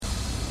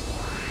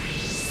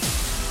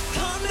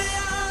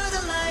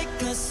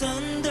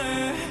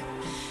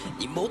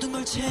모든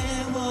걸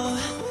채워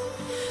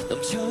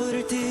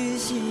넘쳐흐를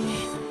듯이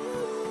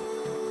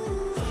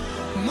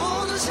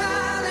모든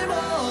산을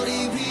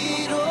머리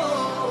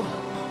위로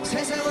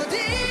세상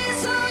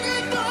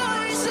어디서든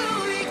볼 수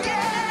있게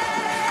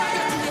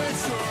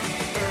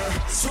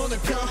손을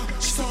펴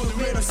시선을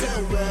위로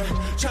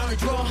세워 잠을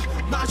들어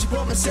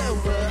마주보면 세워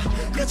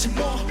여치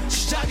뭐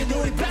시작은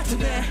우리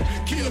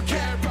배트네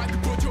기억해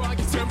밝고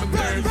부조하게 세면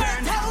내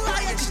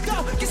타올라야지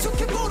또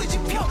계속해 부르지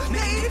펴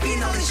내일이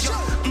비너는 쇼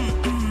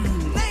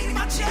내일이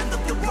마치 end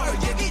of the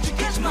world 얘기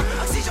주겠지만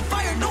oxygen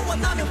fire 너와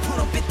나면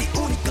푸른빛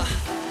띄우니까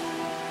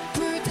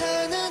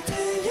불타는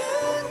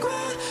태양과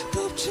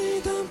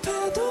덮치던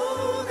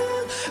파도는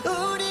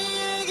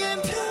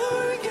우리에겐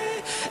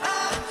별게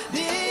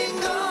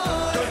아닌 걸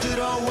널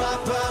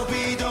들어와 봐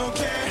we don't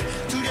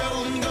care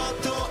두려운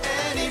것도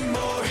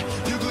anymore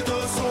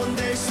누구도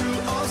손댈 수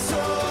없어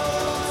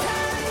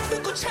사랑을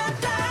쏟고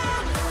찾다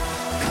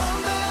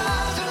Come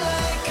back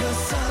like a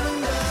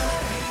thunder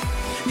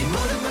네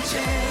모든 걸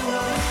채워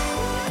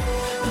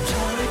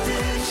넘쳐날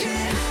듯이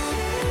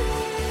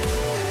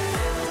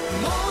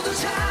모두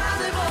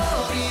산을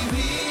머리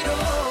위로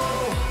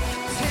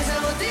세상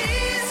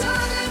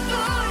어디서는 볼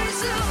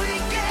수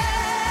있게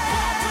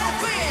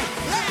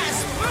Let's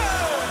burn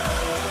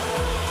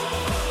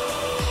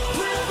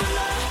불러 불러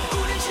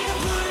우린 지금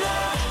불러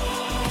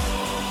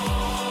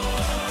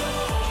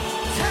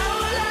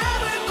타올라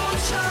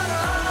불꽃처럼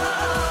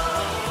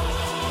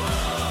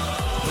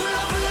불러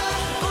불러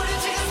우린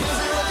지금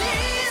세상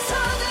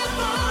어디서는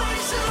볼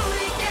수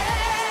있게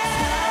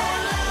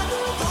타올라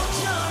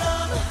불꽃처럼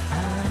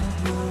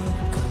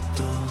아무것도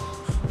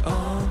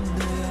없는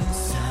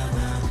상황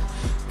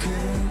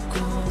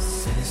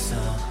그곳에서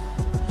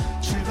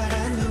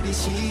출발한 우리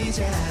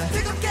시작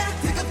뜨겁게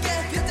뜨겁게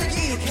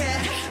뼈다귀게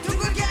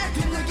둥글게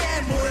둥글게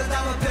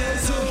모여담아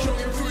배수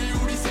형의 후이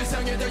우리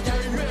세상에 다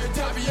야임해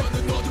답이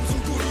없는 어둠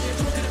숨구리에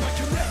존재를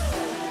밝혀내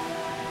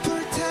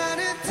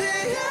불타는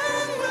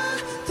태양과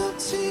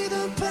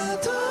덮치던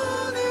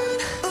파도는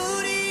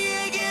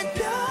우리에겐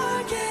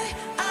별게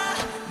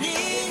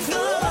아닌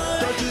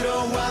걸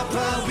들어와 봐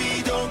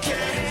we don't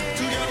care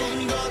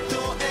두려운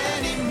것도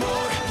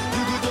anymore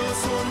누구도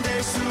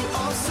손댈 수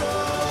없어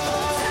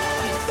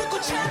사랑을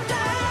쏟고 찾다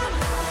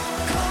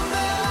Come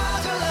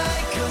back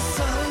like a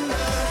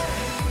thunder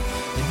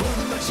네 모든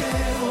걸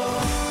채워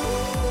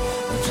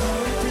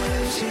넘쳐날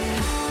듯이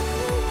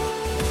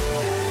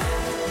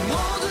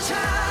모두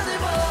산을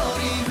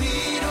머리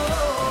위로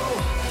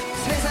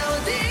세상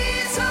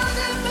어디서든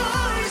볼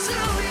수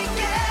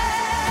있게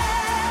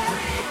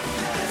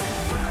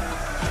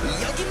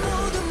여기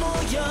모두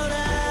모여라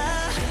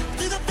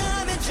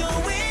뜨겁다면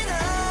join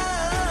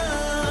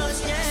us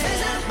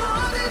세상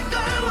모든 걸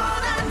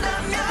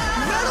원한다면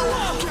외로워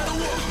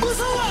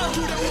무서워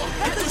두려워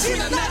애들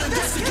지나 나는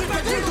데스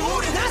깃발 들고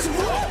우리